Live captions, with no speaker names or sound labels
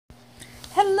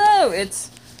Hello, it's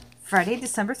Friday,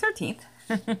 December 13th,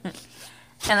 and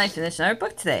I finished our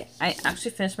book today. I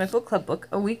actually finished my book club book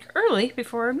a week early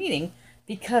before our meeting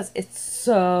because it's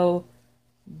so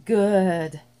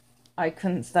good. I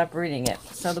couldn't stop reading it.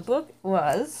 So the book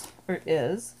was, or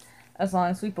is, As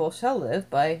Long as We Both Shall Live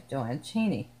by Joann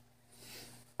Chaney.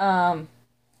 5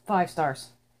 stars.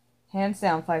 Hands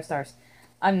down, 5 stars.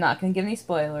 I'm not going to give any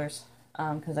spoilers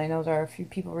because I know there are a few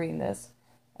people reading this.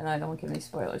 And I don't want to give any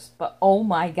spoilers. But, oh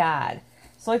my god.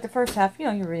 So, like, the first half,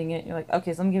 you're reading it. You're like,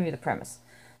 okay, so let me give you the premise.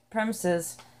 The premise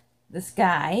is this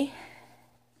guy is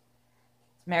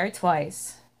married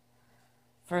twice.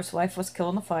 First wife was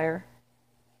killed in a fire.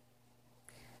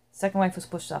 Second wife was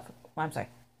pushed off.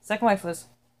 Second wife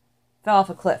fell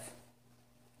off a cliff.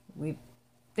 We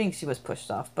think she was pushed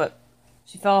off, but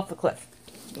she fell off the cliff.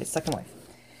 The second wife.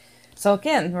 So,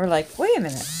 again, we're like, wait a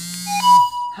minute.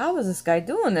 How is this guy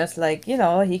doing this? Like,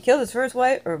 he killed his first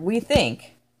wife, or we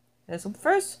think.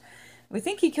 We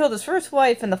think he killed his first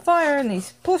wife in the fire, and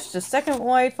he's pushed his second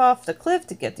wife off the cliff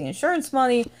to get the insurance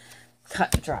money.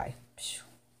 Cut and dry.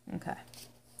 Okay.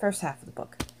 First half of the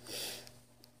book.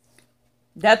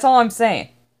 That's all I'm saying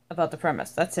about the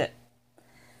premise. That's it.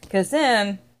 Because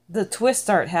then the twists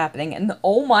start happening, and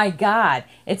oh my god,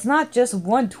 it's not just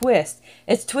one twist.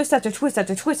 It's twist after twist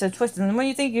after twist after twist, and when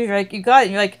you think you're like, you got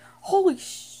it, you're like, holy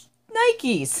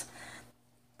Nikes!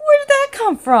 Where did that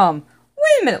come from?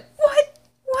 Wait a minute. What?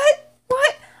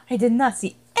 I did not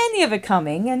see any of it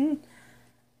coming, and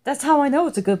that's how I know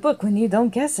it's a good book, when you don't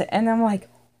guess it. And I'm like,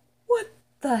 what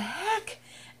the heck?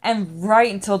 And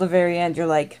right until the very end, you're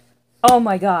like, oh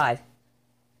my god.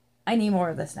 I need more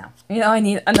of this now. I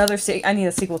need I need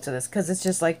a sequel to this, because it's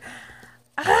just like,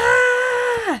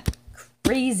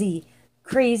 crazy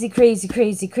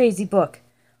book.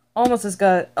 Almost as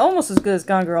good as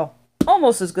Gone Girl.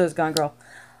 Almost as good as Gone Girl.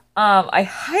 I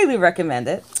highly recommend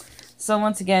it. So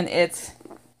once again, it's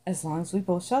As Long as We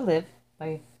Both Shall Live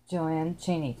by Joann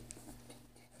Chaney.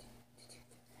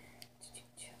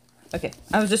 Okay,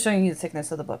 I was just showing you the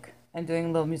thickness of the book. I'm doing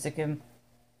a little music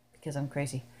because I'm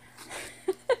crazy.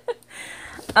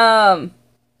 But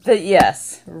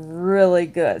yes, really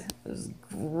good. It was a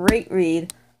great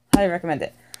read. Highly recommend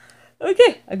it.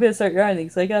 Okay, I'm going to start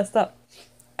grinding, so I gotta stop.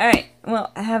 Alright,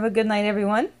 well, have a good night,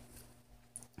 everyone.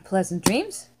 Pleasant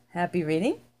dreams. Happy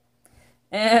reading.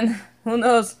 And who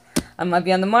knows, I might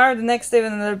be on tomorrow or the next day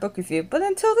with another book review. But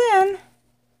until then,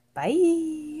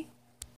 bye.